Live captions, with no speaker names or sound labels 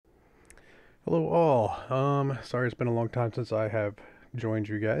Hello all. Sorry it's been a long time since I have joined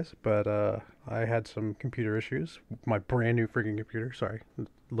you guys, but I had some computer issues. My brand new freaking computer. Sorry, a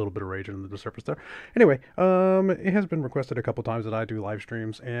little bit of rage under the surface there. Anyway, it has been requested a couple times that I do live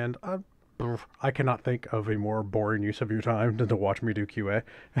streams, and I cannot think of a more boring use of your time than to watch me do QA.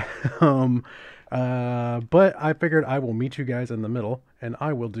 um, but I figured I will meet you guys in the middle, and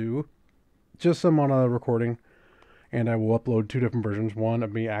I will do just some on a recording, and I will upload two different versions. One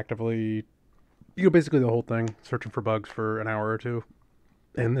of me actively basically the whole thing, searching for bugs for an hour or two,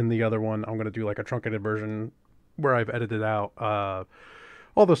 and then the other one I'm gonna do like a truncated version where I've edited out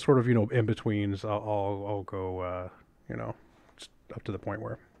all the sort of in betweens. I'll go you know just up to the point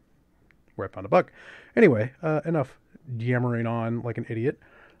where I found a bug. Anyway, enough yammering on like an idiot.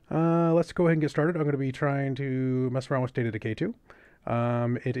 Let's go ahead and get started. I'm going to be trying to mess around with State of Decay 2.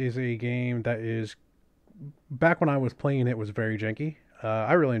 It is a game that is back when I was playing it was very janky.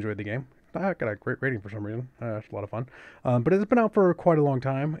 I really enjoyed the game. I got a great rating for some reason. It's a lot of fun. But it's been out for quite a long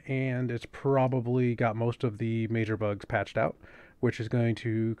time, and it's probably got most of the major bugs patched out, which is going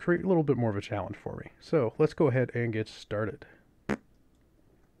to create a little bit more of a challenge for me. So let's go ahead and get started.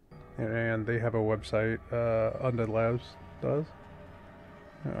 And they have a website, Undead Labs does.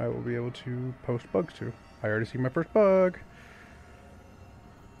 I will be able to post bugs to. I already see my first bug.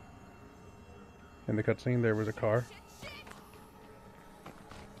 In the cutscene, there was a car,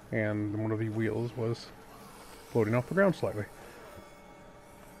 and one of the wheels was floating off the ground slightly.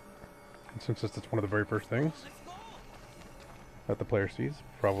 And since it's one of the very first things that the player sees,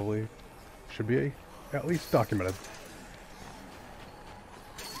 probably should be at least documented.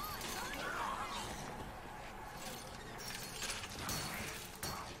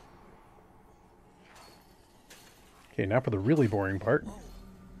 Okay, now for the really boring part.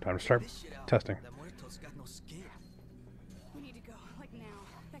 Time to start testing. We need to go, like now.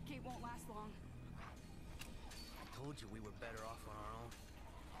 That gate won't last long. Told you we were better off on our own.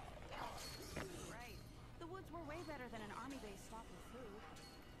 Right. The woods were way better than an army base stocked with food.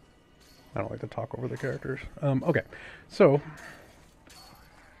 I don't like to talk over the characters. Okay, so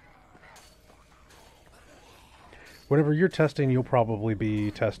whenever you're testing, you'll probably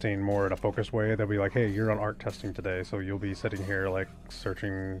be testing more in a focused way. They'll be like, hey, you're on art testing today, so you'll be sitting here like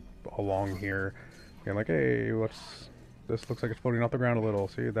searching along here, being like, hey, what's this? Looks like it's floating off the ground a little.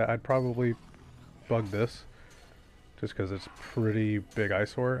 See that? I'd probably bug this just because it's pretty big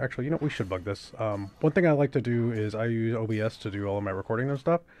eyesore. Actually, we should bug this. One thing I like to do is I use OBS to do all of my recording and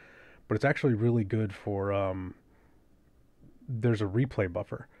stuff, but it's actually really good for there's a replay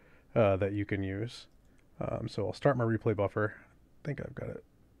buffer that you can use. So I'll start my replay buffer. I think I've got it.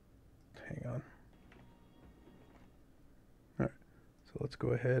 Hang on. Alright, so let's go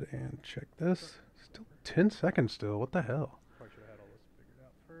ahead and check this. Still 10 seconds still. What the hell? Probably should have had all this figured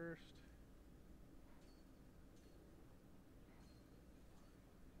out first.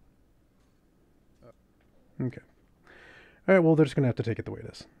 Okay. Alright, well, they're just going to have to take it the way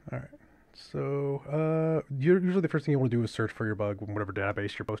it is. Alright. So, usually the first thing you want to do is search for your bug in whatever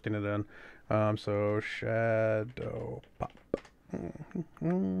database you're posting it in. So shadow pop.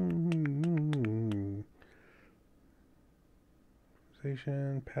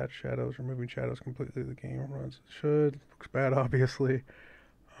 Patch shadows, removing shadows completely. The game runs as it should. Looks bad, obviously.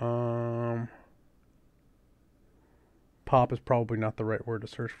 Pop is probably not the right word to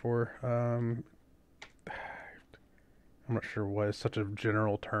search for. I'm not sure why it's such a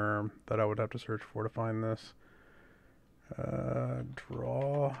general term that I would have to search for to find this.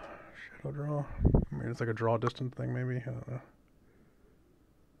 Draw. Shadow draw. I mean, it's like a draw distance thing, maybe. I don't know.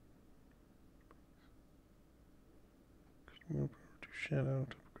 Move to shadow.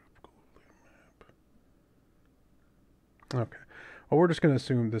 Map. Okay. Well, we're just going to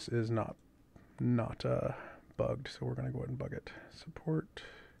assume this is not bugged, so we're going to go ahead and bug it. Support.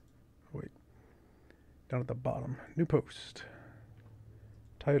 Oh, wait. Down at the bottom. New post.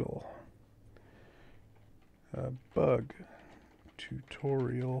 Title. Bug.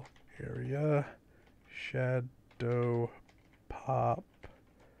 Tutorial area. Shadow pop.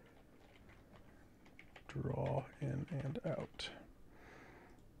 Draw in and out.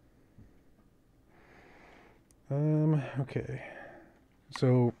 Okay.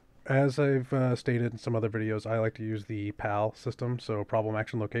 So, as I've stated in some other videos, I like to use the PAL system, so problem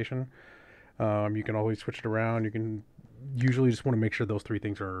action location. You can always switch it around. You can usually just want to make sure those three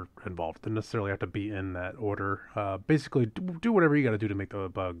things are involved. They don't necessarily have to be in that order. Basically, do whatever you got to do to make the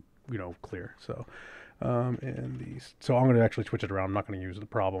bug, clear. So, so I'm going to actually switch it around. I'm not going to use the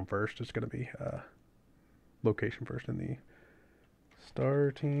problem first. It's going to be location first in the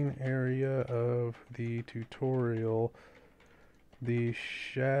starting area of the tutorial the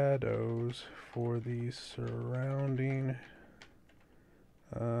shadows for the surrounding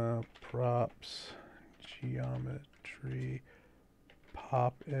props, geometry,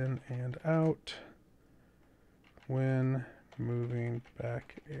 pop in and out when moving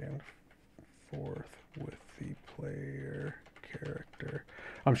back and forth with the player character.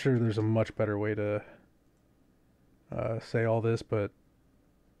 I'm sure there's a much better way to say all this, but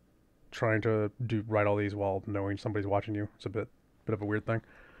trying to write all these while knowing somebody's watching you, it's a bit of a weird thing.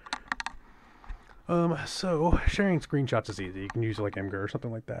 So sharing screenshots is easy. You can use like Imgur or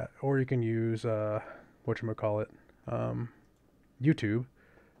something like that, or you can use whatchamacallit, YouTube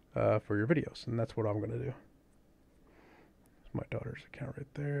for your videos, and that's what I'm gonna do. It's my daughter's account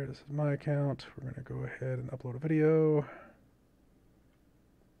right there. This is my account. We're gonna go ahead and upload a video.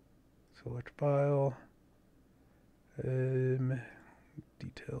 Select file.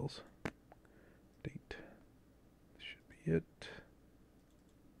 Details. Date. Should be it.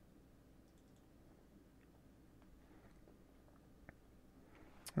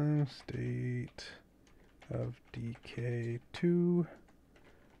 State of Decay 2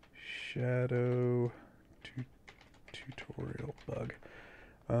 Shadow tutorial bug.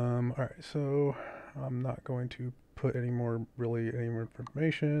 Alright, so I'm not going to put any more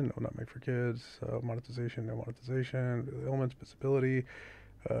information. No, not made for kids. Monetization, no monetization. Elements, visibility.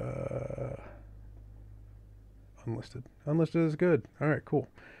 Unlisted. Unlisted is good. Alright, cool.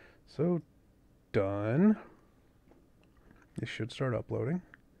 So, done. It should start uploading.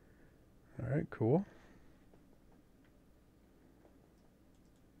 Alright, cool.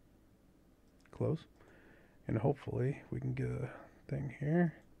 Close. And hopefully we can get a thing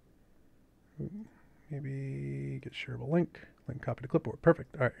here. Maybe get shareable link. Link copy to clipboard.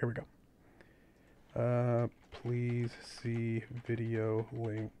 Perfect. Alright, here we go. Please see video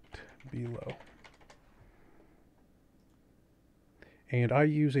linked below. And I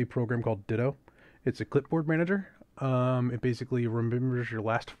use a program called Ditto. It's a clipboard manager. It basically remembers your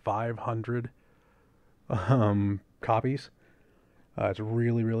last 500 copies. It's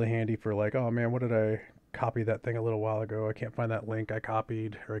really, really handy for like, oh man, what did I copy that thing a little while ago? I can't find that link I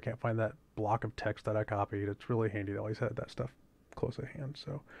copied, or I can't find that block of text that I copied. It's really handy to always have that stuff close at hand.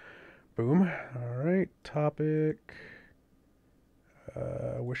 So, boom. All right, topic,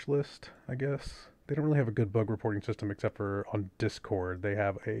 wish list, I guess. They don't really have a good bug reporting system except for on Discord. They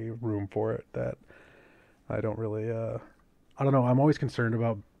have a room for it that I don't really, I don't know. I'm always concerned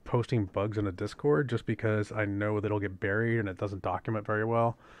about posting bugs in a Discord just because I know that it'll get buried and it doesn't document very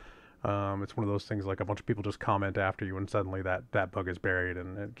well. It's one of those things like a bunch of people just comment after you and suddenly that bug is buried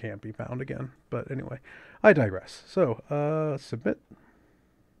and it can't be found again. But anyway, I digress. So, submit.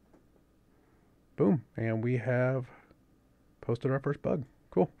 Boom. And we have posted our first bug.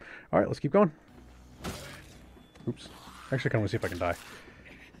 Cool. All right, let's keep going. Oops. Actually, I kind of want to see if I can die.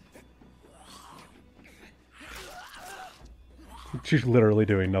 She's literally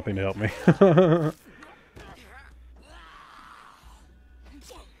doing nothing to help me.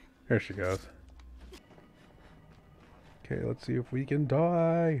 There she goes. Okay, let's see if we can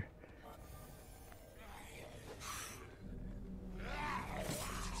die.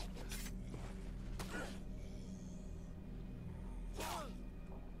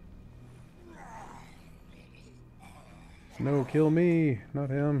 No, kill me, not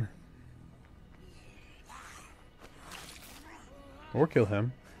him. Or kill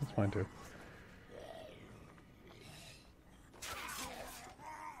him. That's fine too.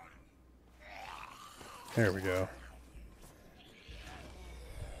 There we go.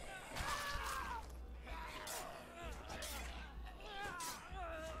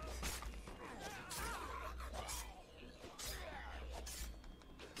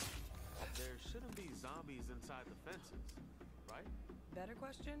 There shouldn't be zombies inside the fences, right? Better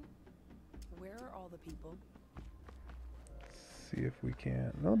question? Where are all the people? See if we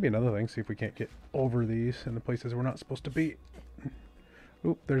can. That'll be another thing. See if we can't get over these in the places we're not supposed to be.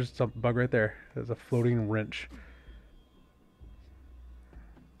 Oop, there's a bug right there. There's a floating wrench.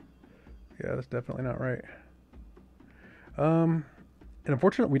 Yeah, that's definitely not right. And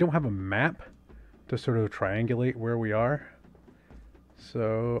unfortunately, we don't have a map to sort of triangulate where we are.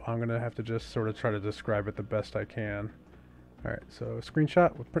 So I'm gonna have to just sort of try to describe it the best I can. All right, so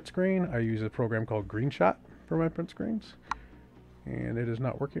screenshot with print screen. I use a program called GreenShot for my print screens. And it is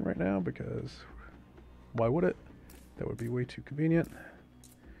not working right now because why would it? That would be way too convenient.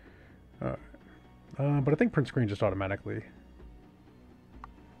 Alright. But I think print screen just automatically.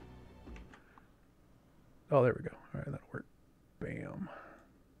 Oh, there we go. Alright, that'll work. Bam.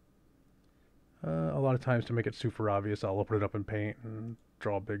 A lot of times to make it super obvious, I'll open it up in Paint and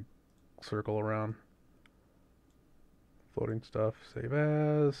draw a big circle around. Floating stuff, save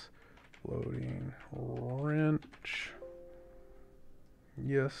as. Floating wrench.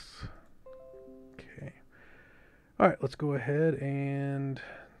 Yes. Okay. Alright, let's go ahead and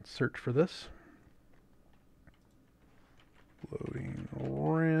search for this. Floating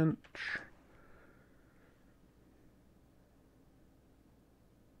wrench.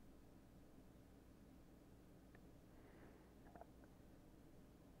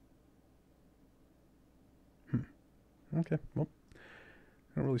 Okay, well,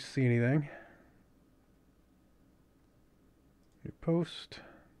 I don't really see anything. New post.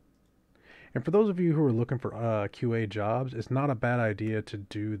 And for those of you who are looking for QA jobs, it's not a bad idea to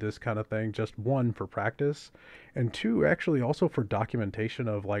do this kind of thing. Just one, for practice, and two, actually also for documentation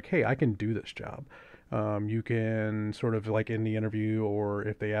of like, hey, I can do this job. You can sort of like in the interview, or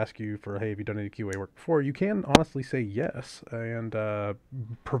if they ask you for, hey, have you done any QA work before, you can honestly say yes and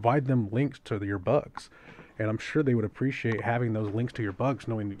provide them links to your bugs. And I'm sure they would appreciate having those links to your bugs,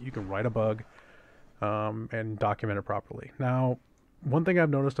 knowing that you can write a bug and document it properly. Now, one thing I've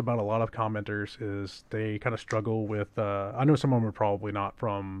noticed about a lot of commenters is they kind of struggle with. I know some of them are probably not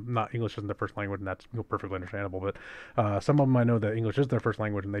English isn't their first language, and that's perfectly understandable. But some of them I know that English is their first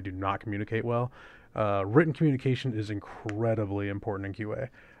language, and they do not communicate well. Written communication is incredibly important in QA,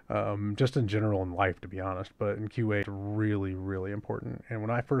 just in general in life, to be honest. But in QA, it's really, really important. And when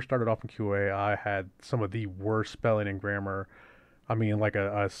I first started off in QA, I had some of the worst spelling and grammar. I mean, like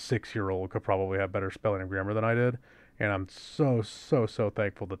a 6-year-old could probably have better spelling and grammar than I did. And I'm so, so, so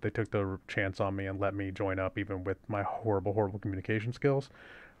thankful that they took the chance on me and let me join up, even with my horrible, horrible communication skills.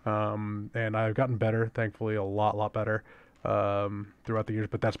 And I've gotten better, thankfully, a lot better throughout the years.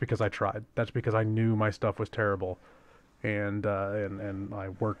 But that's because I tried. That's because I knew my stuff was terrible, and I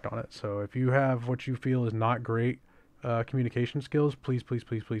worked on it. So if you have what you feel is not great communication skills, please, please,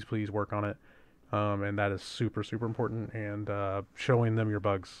 please, please, please work on it. And that is super, super important. And showing them your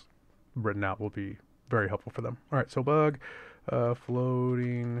bugs written out will be very helpful for them. All right, so bug,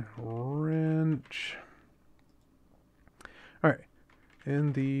 floating wrench. All right,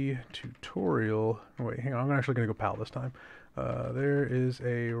 in the tutorial, wait, hang on, I'm actually gonna go PAL this time. There is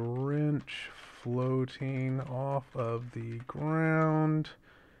a wrench floating off of the ground.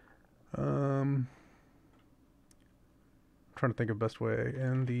 I'm trying to think of best way.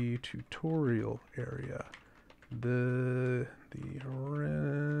 In the tutorial area, the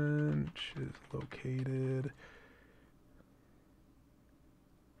wrench is located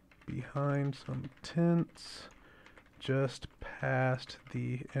behind some tents just past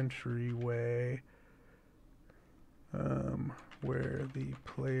the entryway where the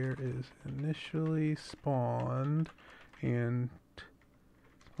player is initially spawned, and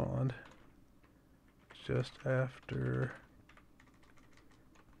spawned just after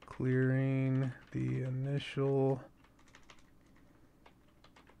clearing the initial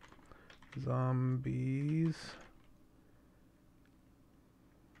zombies.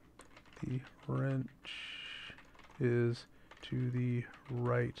 The wrench is to the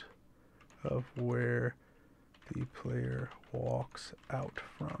right of where the player walks out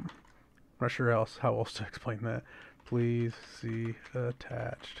from. I'm not sure how else to explain that. Please see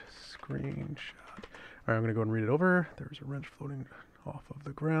attached screenshot. Alright, I'm going to go and read it over. There's a wrench floating off of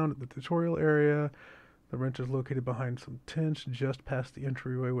the ground at the tutorial area. The wrench is located behind some tents just past the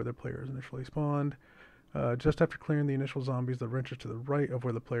entryway where the player is initially spawned. Just after clearing the initial zombies, the wrench is to the right of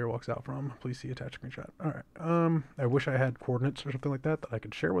where the player walks out from. Please see attached screenshot. Alright, I wish I had coordinates or something like that I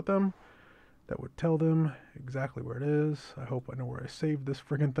could share with them. That would tell them exactly where it is. I hope I know where I saved this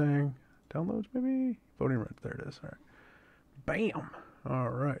friggin' thing. Downloads, maybe? Voting wrench, there it is. Alright. Bam!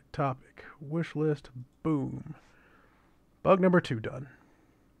 Alright, topic. Wish list, boom. Bug number 2 done.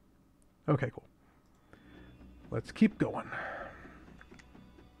 Okay, cool. Let's keep going.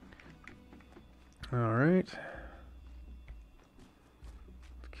 Alright.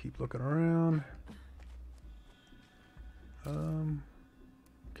 Let's keep looking around.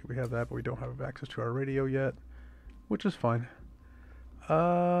 Okay, we have that, but we don't have access to our radio yet, which is fine.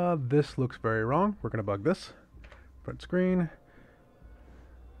 This looks very wrong. We're gonna bug this. Front screen.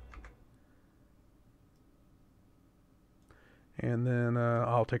 And then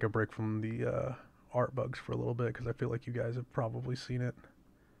I'll take a break from the art bugs for a little bit because I feel like you guys have probably seen it.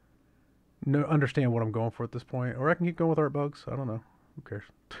 Understand what I'm going for at this point. Or I can keep going with art bugs. I don't know. Who cares?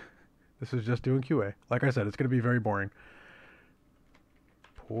 This is just doing QA. Like I said, it's going to be very boring.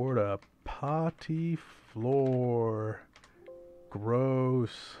 Porta potty floor.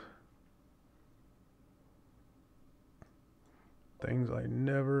 Gross. Things I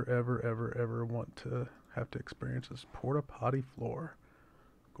never, ever, ever, ever want to have to experience is porta potty floor.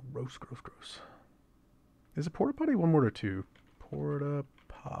 Gross, gross, gross. Is it porta potty one word or two? Porta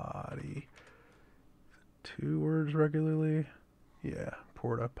potty. 2 words regularly? Yeah,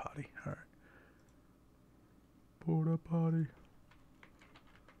 porta potty. Alright. Porta potty.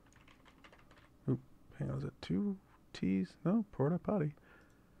 Oop, hang on, is it 2 T's? No, porta potty.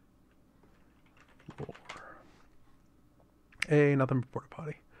 Floor. Nothing but porta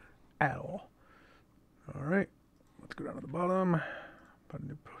potty. At all. Alright, let's go down to the bottom. Put a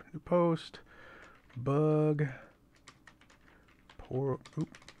new post. Bug.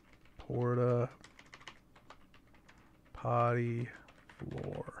 Porta potty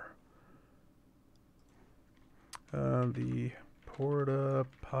floor. The porta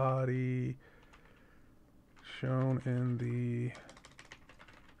potty shown in the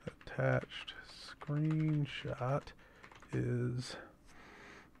attached screenshot is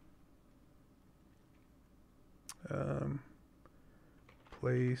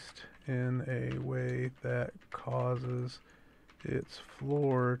placed in a way that causes its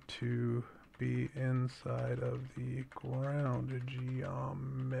floor to be inside of the ground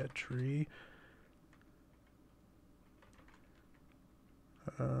geometry.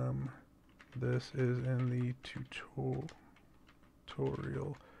 This is in the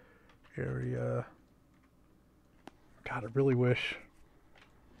tutorial area. God, I really wish.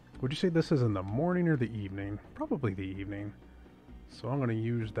 Would you say this is in the morning or the evening? Probably the evening. So I'm going to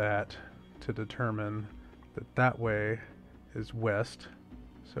use that to determine that way is west.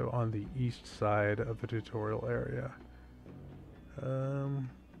 So on the east side of the tutorial area.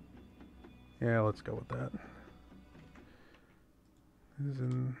 Yeah, let's go with that. This is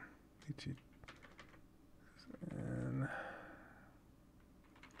in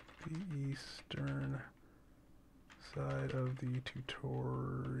the eastern side of the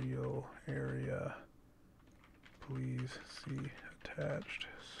tutorial area. Please see attached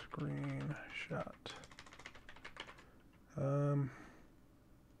screenshot.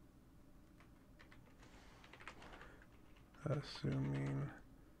 Assuming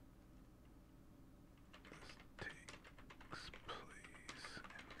this takes place in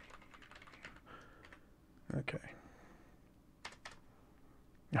the evening. Okay.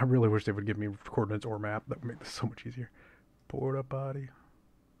 I really wish they would give me coordinates or map. That would make this so much easier. Porta potty.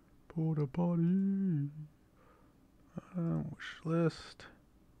 Porta potty. Wish list.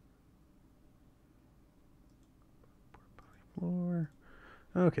 Porta potty floor.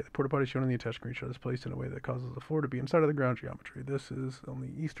 Okay, the porta potty shown in the attached screenshot is placed in a way that causes the floor to be inside of the ground geometry. This is on the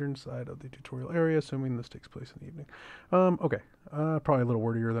eastern side of the tutorial area, assuming this takes place in the evening. Okay. Probably a little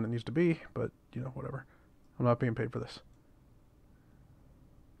wordier than it needs to be, but, you know, whatever. I'm not being paid for this.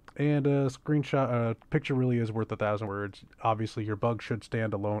 And a screenshot, picture really is worth 1,000 words. Obviously, your bug should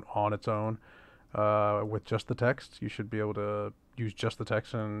stand alone on its own. With just the text, you should be able to use just the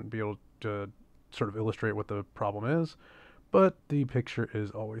text and be able to sort of illustrate what the problem is. But the picture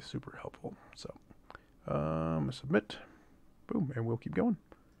is always super helpful. So, submit. Boom, and we'll keep going.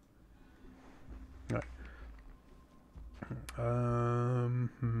 All right.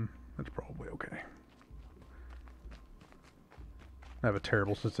 That's probably okay. I have a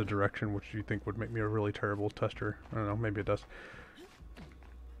terrible sense of direction, which you think would make me a really terrible tester. I don't know, maybe it does.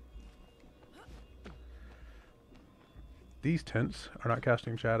 These tents are not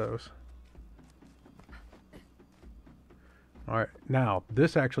casting shadows. Alright, now,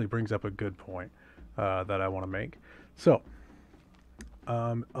 this actually brings up a good point that I want to make. So,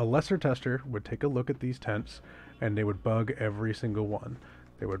 a lesser tester would take a look at these tents, and they would bug every single one.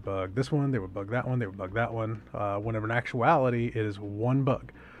 They would bug this one, they would bug that one, they would bug that one. Whenever in actuality, it is one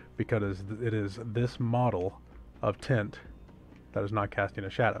bug, because it is this model of tent that is not casting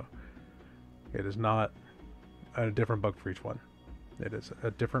a shadow. It is not a different bug for each one. It is a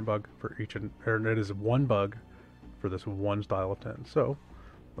different bug for each, or it is one bug for this one style of tent. So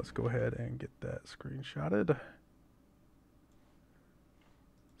let's go ahead and get that screenshotted.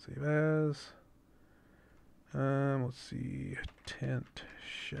 Save as. Let's see, tent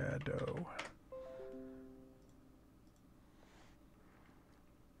shadow.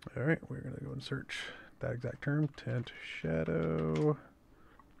 All right, we're gonna go and search that exact term, tent shadow.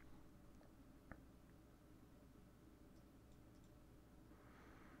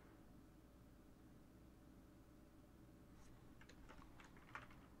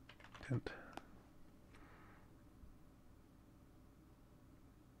 Tent.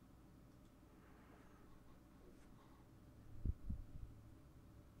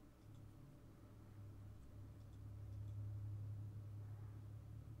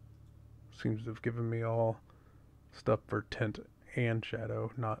 Seems to have given me all stuff for tent and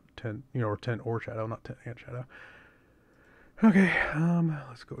shadow, not tent, or tent or shadow, not tent and shadow. Okay,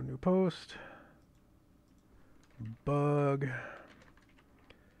 let's go new post. bug.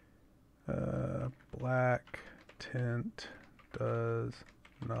 Black tint does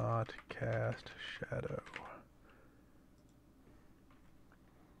not cast shadow.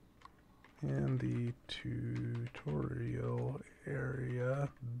 In the tutorial area,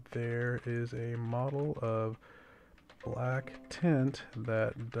 there is a model of black tint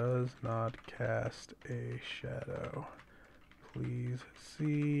that does not cast a shadow. Please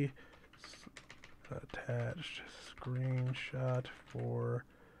see attached screenshot for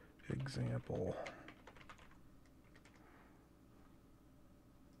example.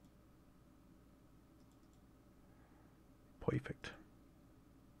 Perfect.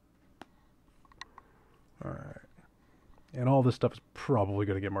 Alright. And all this stuff is probably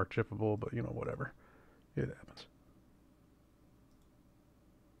going to get marked shippable, but you know, whatever. It happens.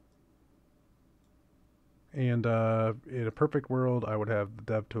 And in a perfect world, I would have the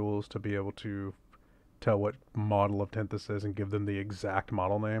dev tools to be able to tell what model of tint this is and give them the exact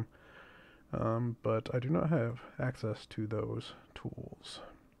model name. But I do not have access to those tools.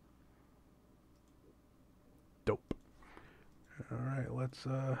 Dope. Alright, let's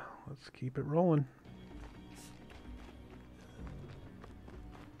keep it rolling.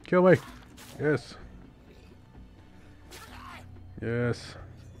 Kill me! Yes. Yes.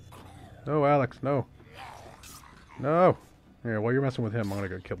 No, Alex, no. No! Here, while you're messing with him, I'm gonna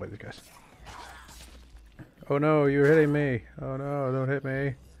go kill by these guys. Oh no, you're hitting me! Oh no, don't hit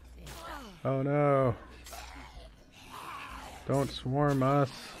me! Oh no! Don't swarm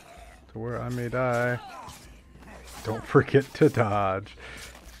us to where I may die. Don't forget to dodge.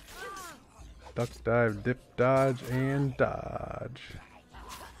 Duck, dive, dip, dodge, and dodge.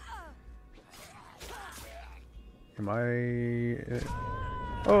 Am I...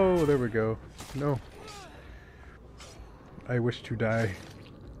 Oh, there we go. No. I wish to die.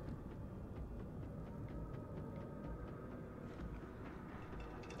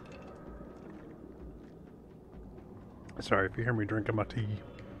 Sorry if you hear me drinking my tea.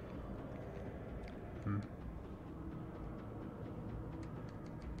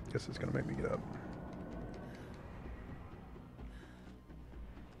 Guess it's gonna make me get up.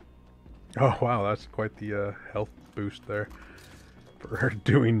 Oh wow, that's quite the health boost there for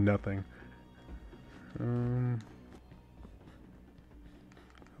doing nothing. Oh,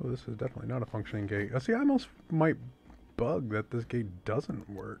 this is definitely not a functioning gate. See, I almost might bug that this gate doesn't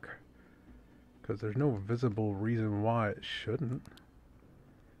work, because there's no visible reason why it shouldn't.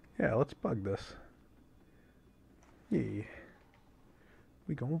 Yeah, let's bug this. Yeah.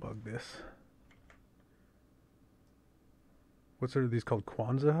 We gonna bug this. What's are these called?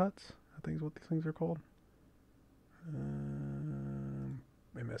 Kwanzaa huts? I think is what these things are called.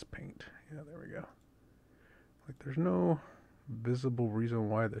 MS Paint. Yeah, there we go. Like, there's no visible reason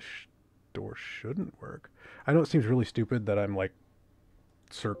why the door shouldn't work. I know it seems really stupid that I'm like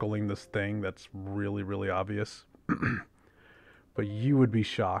circling this thing that's really, really obvious. But you would be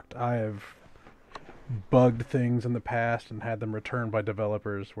shocked. I have bugged things in the past and had them returned by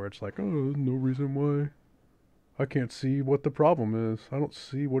developers where it's like, oh, there's no reason why. I can't see what the problem is. I don't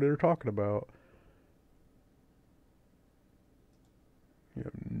see what they're talking about. You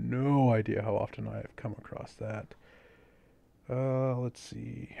have no idea how often I have come across that. Let's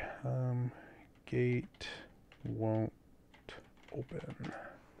see. Gate won't open.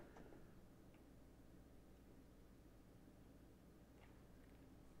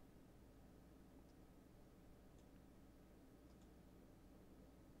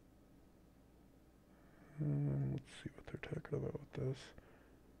 Let's see what they're talking about with this.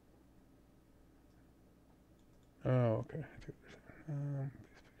 Oh, okay. I see what they're saying.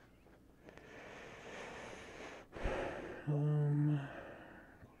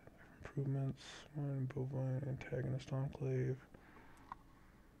 Improvements, mine, bovine, antagonist enclave.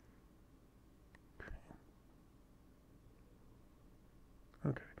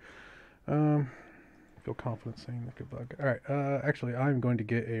 Okay. Feel confident saying that could bug. Alright, actually I'm going to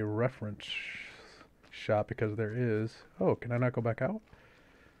get a reference shot because there is... Oh, can I not go back out?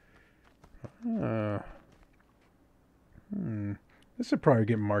 This would probably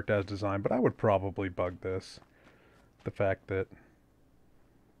get marked as design, but I would probably bug this. The fact that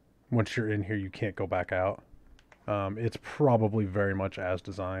once you're in here, you can't go back out. It's probably very much as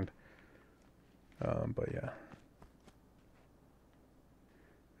designed. But yeah.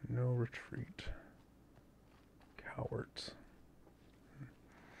 No retreat. Cowards.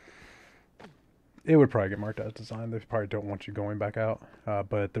 It would probably get marked as designed. They probably don't want you going back out.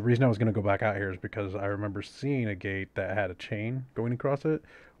 But the reason I was going to go back out here is because I remember seeing a gate that had a chain going across it,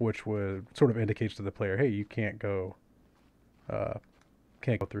 which would sort of indicates to the player, hey, you can't go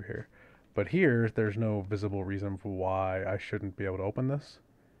through here. But here, there's no visible reason for why I shouldn't be able to open this.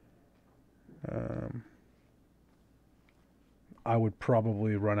 I would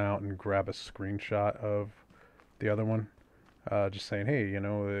probably run out and grab a screenshot of the other one, just saying, hey, you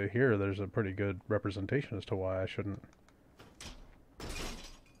know, here there's a pretty good representation as to why I shouldn't.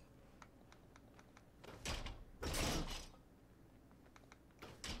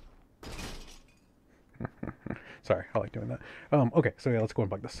 Sorry, I like doing that. Okay, so yeah, let's go and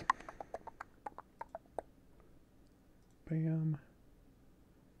bug this. Bam.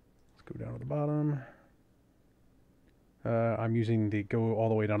 Let's go down to the bottom. I'm using the go all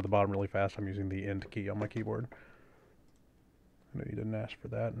the way down to the bottom really fast. I'm using the End key on my keyboard. I know you didn't ask for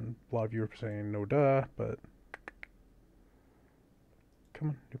that, and a lot of you are saying no duh, but come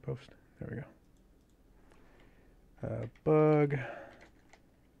on, new post. There we go. Bug.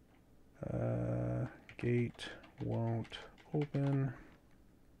 Gate won't open.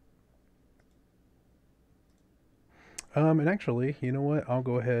 And actually, you know what? I'll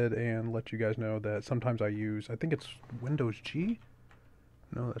go ahead and let you guys know that sometimes I use, I think it's Windows G.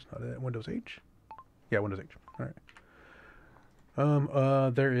 No, that's not it. Windows H? Yeah, Windows H. Alright.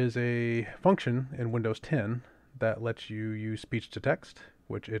 There is a function in Windows 10 that lets you use speech to text,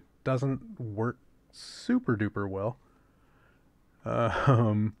 which it doesn't work super duper well.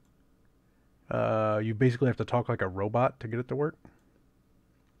 You basically have to talk like a robot to get it to work.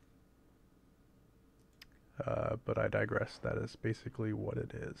 But I digress. That is basically what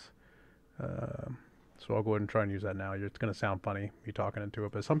it is. So I'll go ahead and try and use that now. It's going to sound funny, me talking into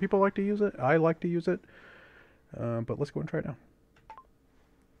it, but some people like to use it. I like to use it. But let's go and try it now.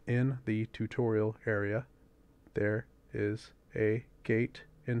 In the tutorial area, there is a gate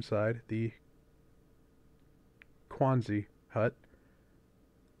inside the Quanzi hut.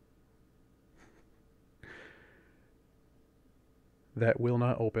 That will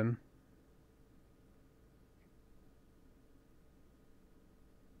not open.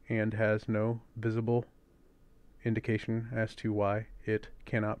 And has no visible indication as to why it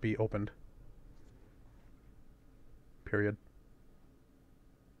cannot be opened. Period.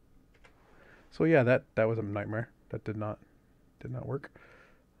 So yeah, that was a nightmare. That did not work.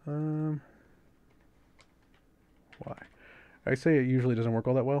 Why? I say it usually doesn't work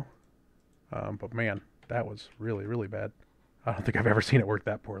all that well. But man, that was really, really bad. I don't think I've ever seen it work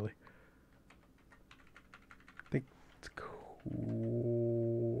that poorly. I think it's Quanzi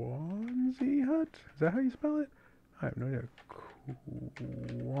Hut? Is that how you spell it? I have no idea.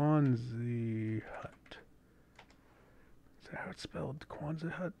 Quanzi Hut. Is that how it's spelled?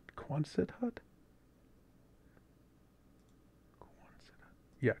 Quanzi Hut? Quonset Hut? Quonset Hut.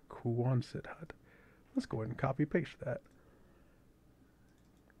 Yeah, Quonset Hut. Let's go ahead and copy paste that.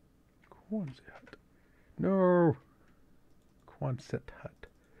 Quanzi Hut. No! Quonset Hut.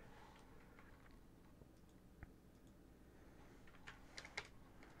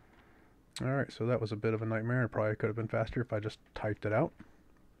 Alright, so that was a bit of a nightmare. It probably could have been faster if I just typed it out.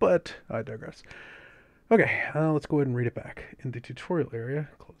 But I digress. Okay, let's go ahead and read it back. In the tutorial area,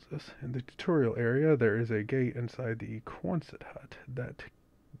 close this. In the tutorial area, there is a gate inside the Quonset hut that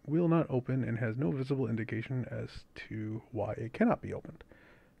will not open and has no visible indication as to why it cannot be opened.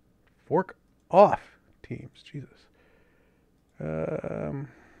 Fork off, teams. Jesus. Here,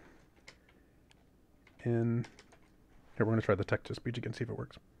 we're going to try the text-to-speech again, see if it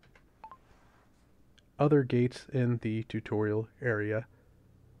works. Other gates in the tutorial area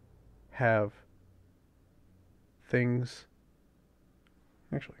have things,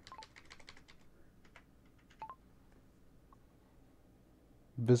 actually,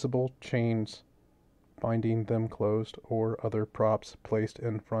 visible chains binding them closed or other props placed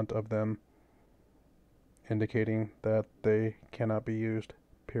in front of them indicating that they cannot be used,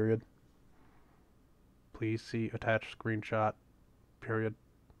 period. Please see attached screenshot, period.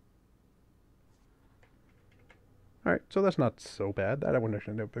 Alright, so that's not so bad. That I wouldn't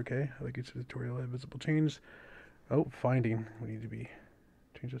actually end up okay. I think it's a tutorial have visible chains. Oh, finding. We need to be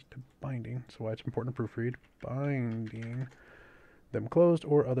change this to binding. So why it's important to proofread. Binding them closed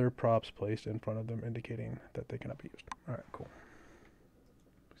or other props placed in front of them indicating that they cannot be used. Alright, cool.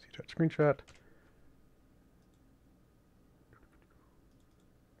 See that screenshot.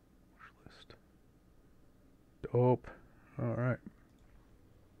 List. Dope. Alright.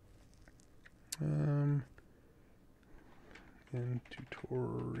 In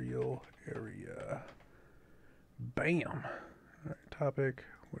tutorial area. Bam! Alright, topic,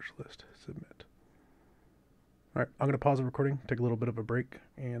 wish list, submit. Alright, I'm going to pause the recording, take a little bit of a break,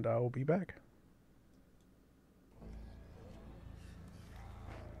 and I will be back.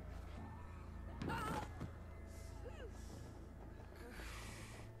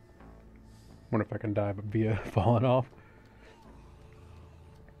 Wonder if I can die via falling off.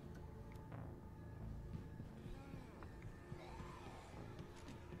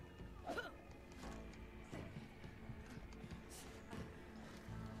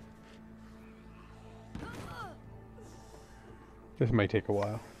 This may take a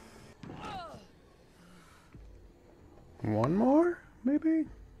while. One more, maybe?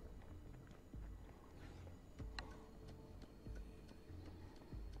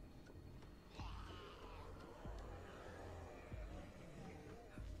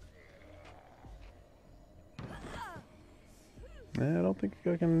 I don't think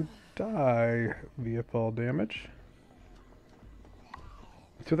I can die via fall damage.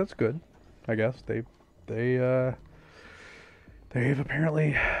 So that's good, I guess. They've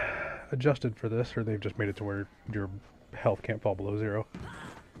apparently adjusted for this, or they've just made it to where your health can't fall below 0,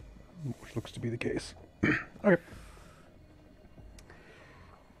 which looks to be the case. Okay.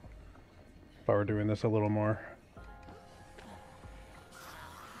 If I were doing this a little more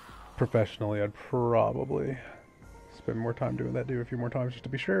professionally, I'd probably spend more time doing that, do a few more times just to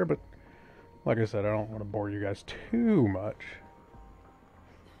be sure, but like I said, I don't want to bore you guys too much.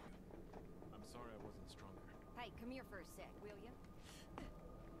 I'm sorry I wasn't stronger. Hey, come here for a sec, will you?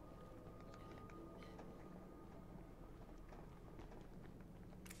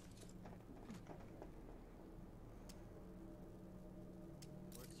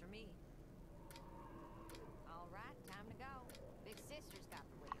 Works for me. All right, time to go. Big sister's got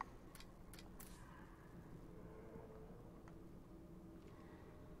the wheel.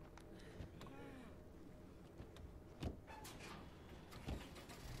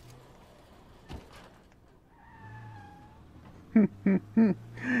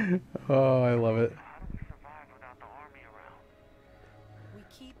 Oh, I love it. How do we survive without the army around? We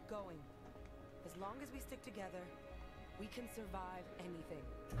keep going. As long as we stick together, we can survive anything.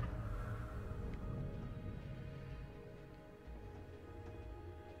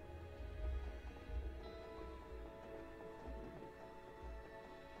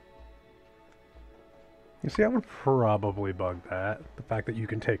 You see, I would probably bug that. The fact that you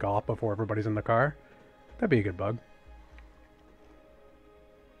can take off before everybody's in the car. That'd be a good bug.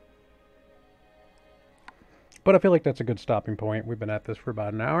 But I feel like that's a good stopping point. We've been at this for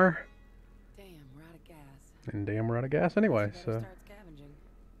about an hour. Damn, we're out of gas. And damn, we're out of gas anyway, Better so... start scavenging.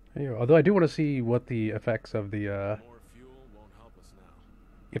 Anyway, although I do want to see what the effects of the, More fuel won't help us now.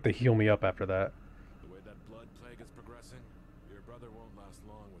 if they heal me up after that. The way that blood plague is progressing, your brother won't last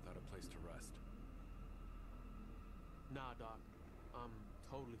long without a place to rest. Nah, Doc. I'm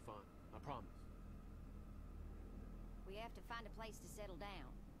totally fine. I promise. We have to find a place to settle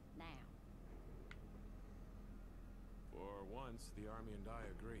down. Now. For once, the army and I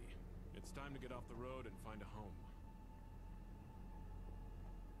agree. It's time to get off the road and find a home.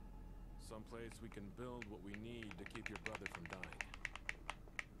 Someplace we can build what we need to keep your brother from dying.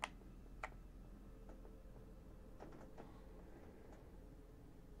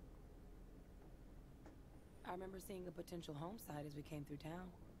 I remember seeing a potential home site as we came through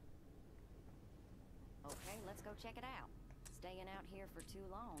town. Okay, let's go check it out. Staying out here for too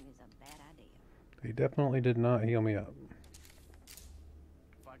long is a bad idea. They definitely did not heal me up.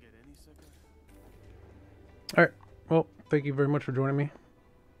 If I get any sicker... Alright, well, thank you very much for joining me.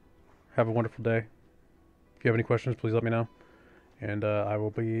 Have a wonderful day. If you have any questions, please let me know. And I will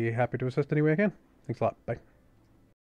be happy to assist any way I can. Thanks a lot. Bye.